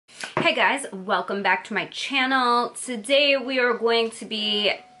Hey guys, welcome back to my channel. Today we are going to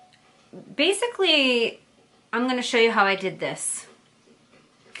be, I'm going to show you how I did this.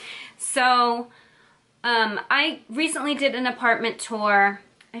 So, I recently did an apartment tour.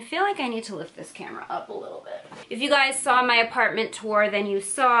 I feel like I need to lift this camera up a little bit. If you guys saw my apartment tour, then you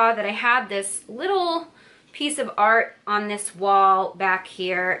saw that I had this little piece of art on this wall back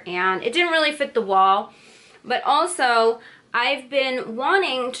here, and it didn't really fit the wall, but also I've been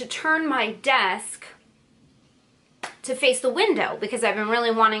wanting to turn my desk to face the window because I've been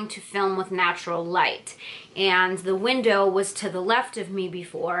really wanting to film with natural light, and the window was to the left of me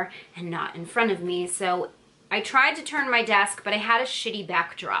before and not in front of me. So I tried to turn my desk, but I had a shitty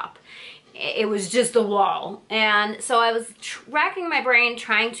backdrop. It was just the wall, and so I was racking my brain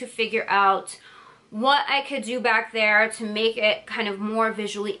trying to figure out what I could do back there to make it kind of more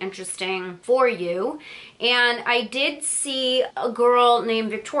visually interesting for you. And I did see a girl named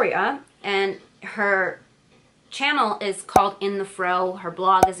Victoria, and her channel is called In the Fro. Her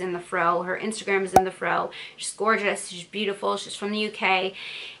blog is In the Fro. Her Instagram is In the Fro. She's gorgeous. She's beautiful. She's from the UK.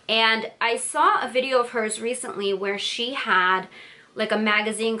 And I saw a video of hers recently where she had like a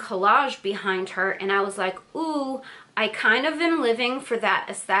magazine collage behind her, and I was like, ooh, I kind of am living for that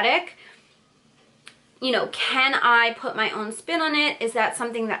aesthetic. You know, can I put my own spin on it? Is that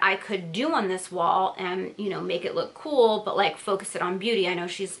something that I could do on this wall and, you know, make it look cool, but like focus it on beauty? I know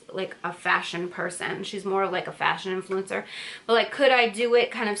she's like a fashion person. She's more like a fashion influencer. But like, could I do it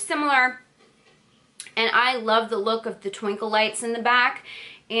kind of similar? And I love the look of the twinkle lights in the back.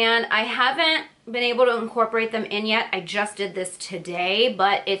 And I haven't been able to incorporate them in yet. I just did this today,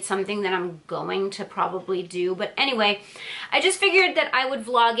 but it's something that I'm going to probably do. But anyway, I just figured that I would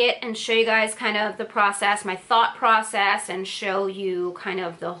vlog it and show you guys kind of the process, my thought process, and show you kind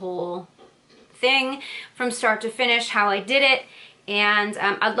of the whole thing from start to finish, how I did it. And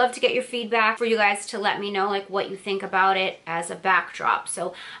I'd love to get your feedback for you guys to let me know like what you think about it as a backdrop.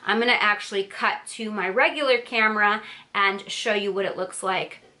 So I'm gonna actually cut to my regular camera and show you what it looks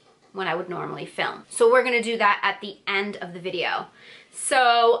like when I would normally film. So we're gonna do that at the end of the video.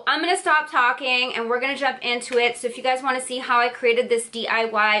 So I'm gonna stop talking and we're gonna jump into it. So if you guys wanna see how I created this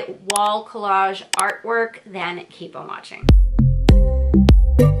DIY wall collage artwork, then keep on watching.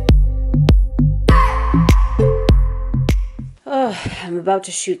 Oh, I'm about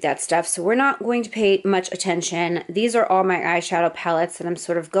to shoot that stuff, so we're not going to pay much attention. These are all my eyeshadow palettes that I'm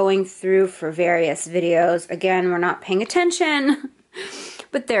sort of going through for various videos. Again, we're not paying attention,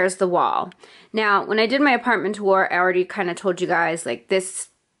 but there's the wall. Now, when I did my apartment tour, I already kind of told you guys, like, this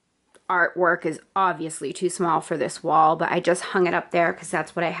artwork is obviously too small for this wall, but I just hung it up there because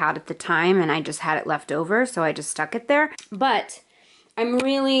that's what I had at the time, and I just had it left over, so I just stuck it there. But I'm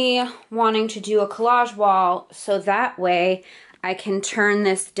really wanting to do a collage wall so that way I can turn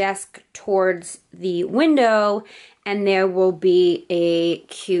this desk towards the window and there will be a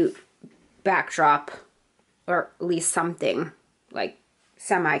cute backdrop, or at least something like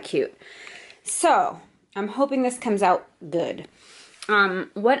semi-cute. So I'm hoping this comes out good.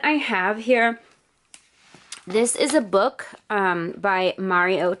 What I have here, this is a book by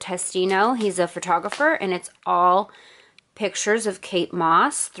Mario Testino. He's a photographer, and it's all pictures of Kate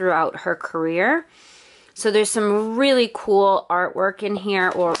Moss throughout her career. So there's some really cool artwork in here,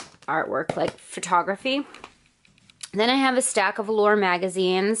 or artwork, like photography. Then I have a stack of Allure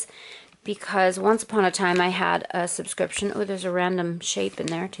magazines because once upon a time I had a subscription. Oh, there's a random shape in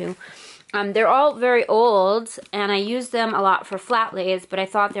there too. They're all very old and I use them a lot for flat lays, but I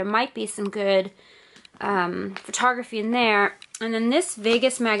thought there might be some good photography in there. And then this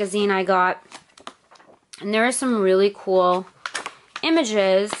Vegas magazine I got, and there are some really cool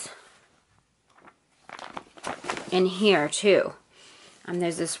images in here too.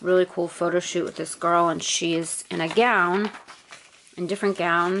 There's this really cool photo shoot with this girl, and she's in a gown, in different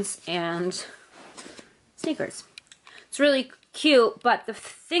gowns and sneakers. It's really cute, but the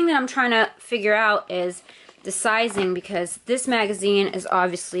thing that I'm trying to figure out is the sizing, because this magazine is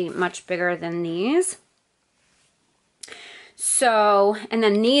obviously much bigger than these. So, and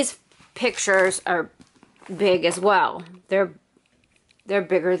then these pictures are big as well. They're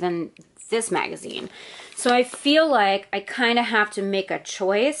bigger than this magazine. So I feel like I kind of have to make a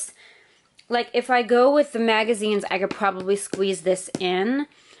choice. Like if I go with the magazines, I could probably squeeze this in,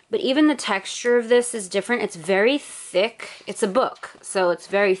 but even the texture of this is different. It's very thick. It's a book, so it's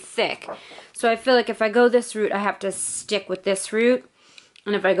very thick. So I feel like if I go this route, I have to stick with this route.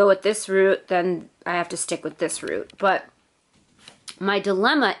 And if I go with this route, then I have to stick with this route. But my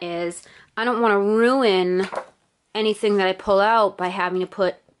dilemma is I don't want to ruin anything that I pull out by having to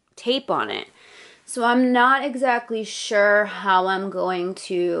put tape on it. So I'm not exactly sure how I'm going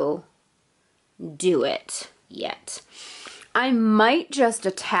to do it yet. I might just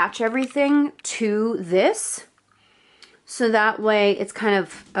attach everything to this, so that way it's kind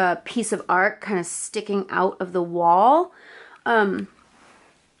of a piece of art kind of sticking out of the wall. And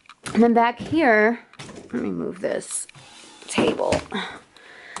then back here, let me move this table.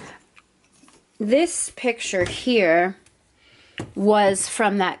 This picture here was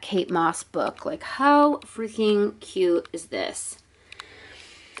from that Kate Moss book. Like, how freaking cute is this?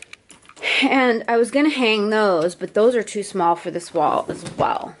 And I was going to hang those, but those are too small for this wall as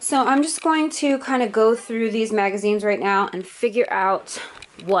well. So I'm just going to kind of go through these magazines right now and figure out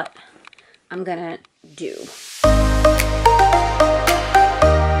what I'm going to do.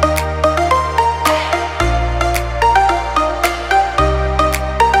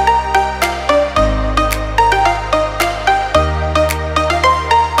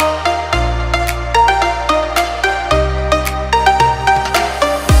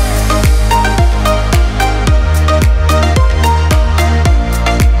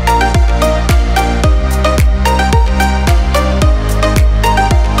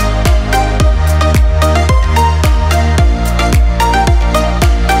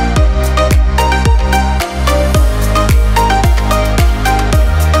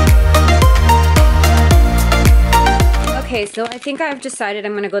 So I think I've decided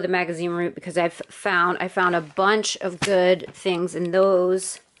I'm going to go the magazine route because I found a bunch of good things in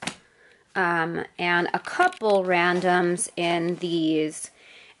those, and a couple randoms in these,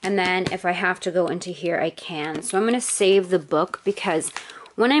 and then if I have to go into here I can. So I'm going to save the book because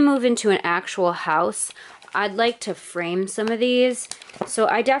when I move into an actual house I'd like to frame some of these, so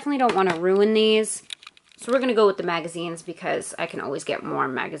I definitely don't want to ruin these. So we're going to go with the magazines because I can always get more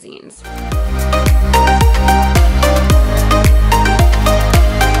magazines.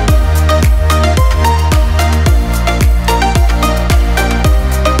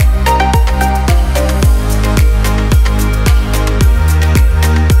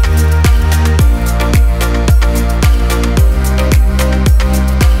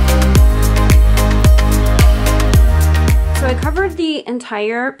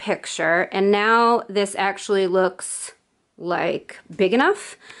 Entire picture, and now this actually looks like big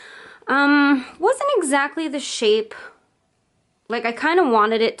enough. Wasn't exactly the shape, like I kind of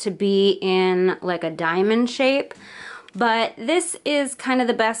wanted it to be in like a diamond shape, but this is kind of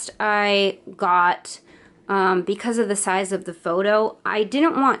the best I got because of the size of the photo. I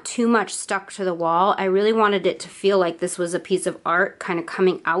didn't want too much stuck to the wall. I really wanted it to feel like this was a piece of art kind of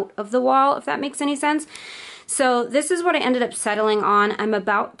coming out of the wall, if that makes any sense. So this is what I ended up settling on. I'm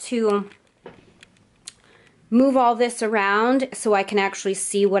about to move all this around so I can actually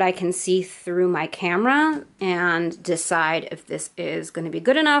see what I can see through my camera and decide if this is going to be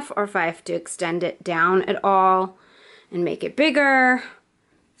good enough or if I have to extend it down at all and make it bigger.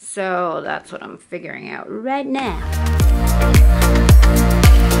 So that's what I'm figuring out right now.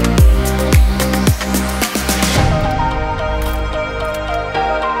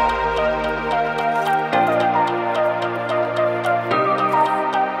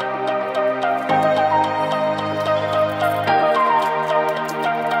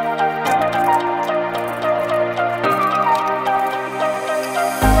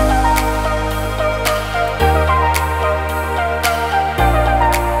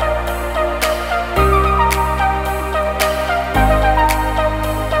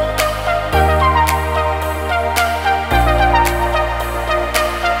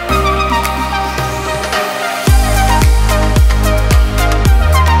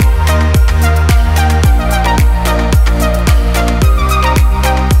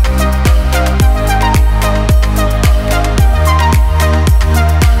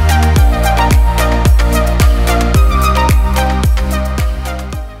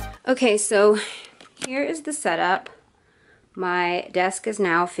 Okay, so here is the setup. My desk is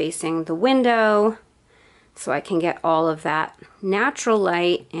now facing the window, so I can get all of that natural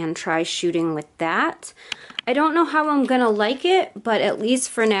light and try shooting with that. I don't know how I'm gonna like it, but at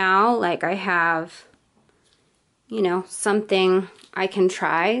least for now, like I have, you know, something I can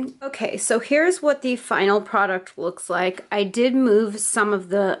try. Okay, so here's what the final product looks like. I did move some of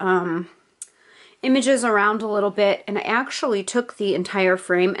the images around a little bit, and I actually took the entire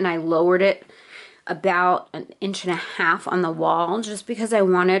frame and I lowered it about 1.5 inches on the wall just because I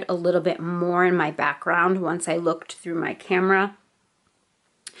wanted a little bit more in my background once I looked through my camera.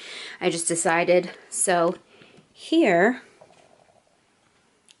 I just decided. So here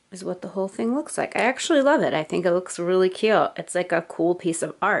is what the whole thing looks like. I actually love it. I think it looks really cute. It's like a cool piece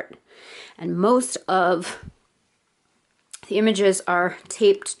of art. And most of the images are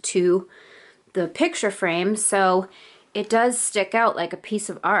taped to the picture frame, so it does stick out like a piece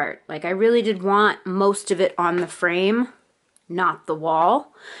of art. Like I really did want most of it on the frame, not the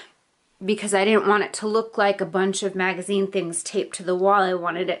wall, because I didn't want it to look like a bunch of magazine things taped to the wall. I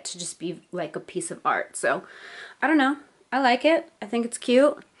wanted it to just be like a piece of art. So I don't know. I like it. I think it's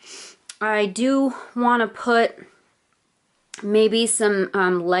cute. I do want to put maybe some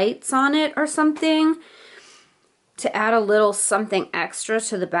lights on it or something to add a little something extra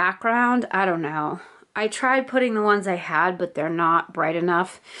to the background. I don't know. I tried putting the ones I had, but they're not bright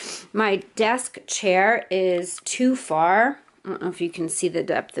enough. My desk chair is too far. I don't know if you can see the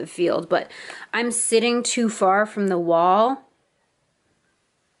depth of field, but I'm sitting too far from the wall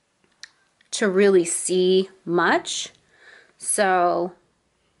to really see much. So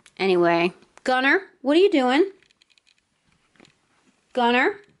anyway, Gunner, what are you doing?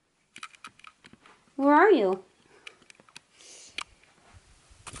 Gunner, where are you?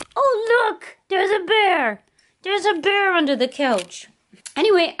 Oh, look, there's a bear. There's a bear under the couch.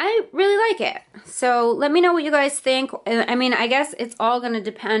 Anyway, I really like it. So let me know what you guys think. I mean, I guess it's all going to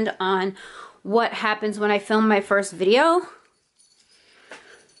depend on what happens when I film my first video.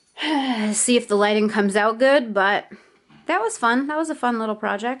 See if the lighting comes out good, but that was fun. That was a fun little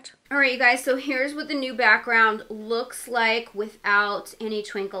project. All right, you guys, so here's what the new background looks like without any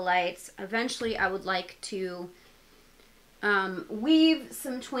twinkle lights. Eventually, I would like to weave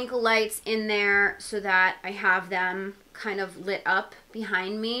some twinkle lights in there so that I have them kind of lit up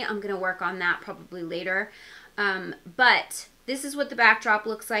behind me. I'm going to work on that probably later. But this is what the backdrop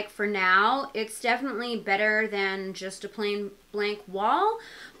looks like for now. It's definitely better than just a plain blank wall.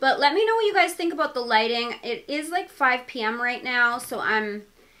 But let me know what you guys think about the lighting. It is like 5 p.m. right now, so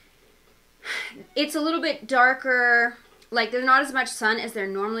it's a little bit darker. Like, there's not as much sun as there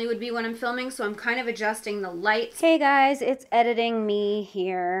normally would be when I'm filming, so I'm kind of adjusting the lights. Hey guys, it's editing me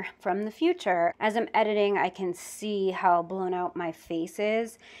here from the future. As I'm editing, I can see how blown out my face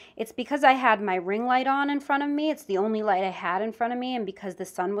is. It's because I had my ring light on in front of me. It's the only light I had in front of me, and because the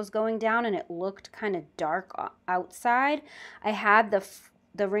sun was going down and it looked kind of dark outside, I had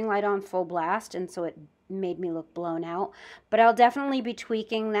the ring light on full blast, and so it made me look blown out. But I'll definitely be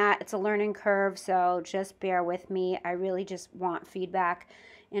tweaking that. It's a learning curve, so just bear with me. I really just want feedback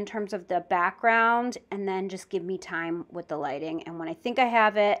in terms of the background, and then just give me time with the lighting. And when I think I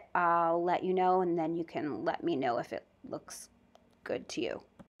have it, I'll let you know, and then you can let me know if it looks good to you.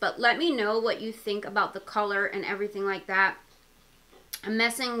 But let me know what you think about the color and everything like that. I'm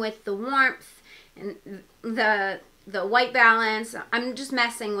messing with the warmth and the white balance. I'm just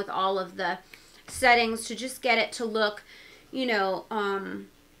messing with all of the settings to just get it to look, you know,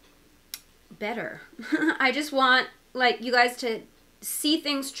 better. I just want, like, you guys to see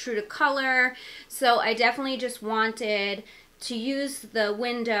things true to color. So I definitely just wanted to use the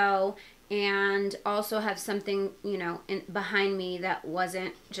window and also have something, you know, behind me that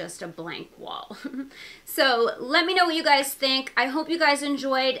wasn't just a blank wall. So let me know what you guys think. I hope you guys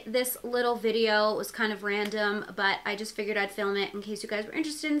enjoyed this little video. It was kind of random, but I just figured I'd film it in case you guys were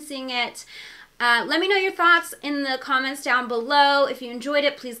interested in seeing it. Let me know your thoughts in the comments down below. If you enjoyed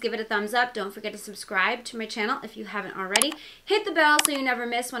it, please give it a thumbs up. Don't forget to subscribe to my channel if you haven't already. Hit the bell so you never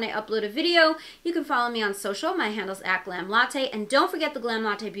miss when I upload a video. You can follow me on social. My handle's @GlamLatte. And don't forget the Glam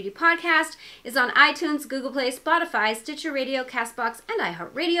Latte Beauty Podcast is on iTunes, Google Play, Spotify, Stitcher Radio, CastBox, and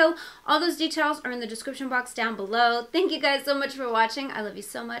iHeartRadio. All those details are in the description box down below. Thank you guys so much for watching. I love you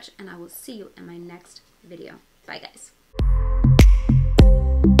so much, and I will see you in my next video. Bye, guys.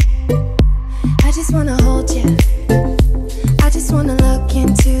 I just wanna hold you. I just wanna look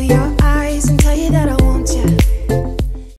into your eyes.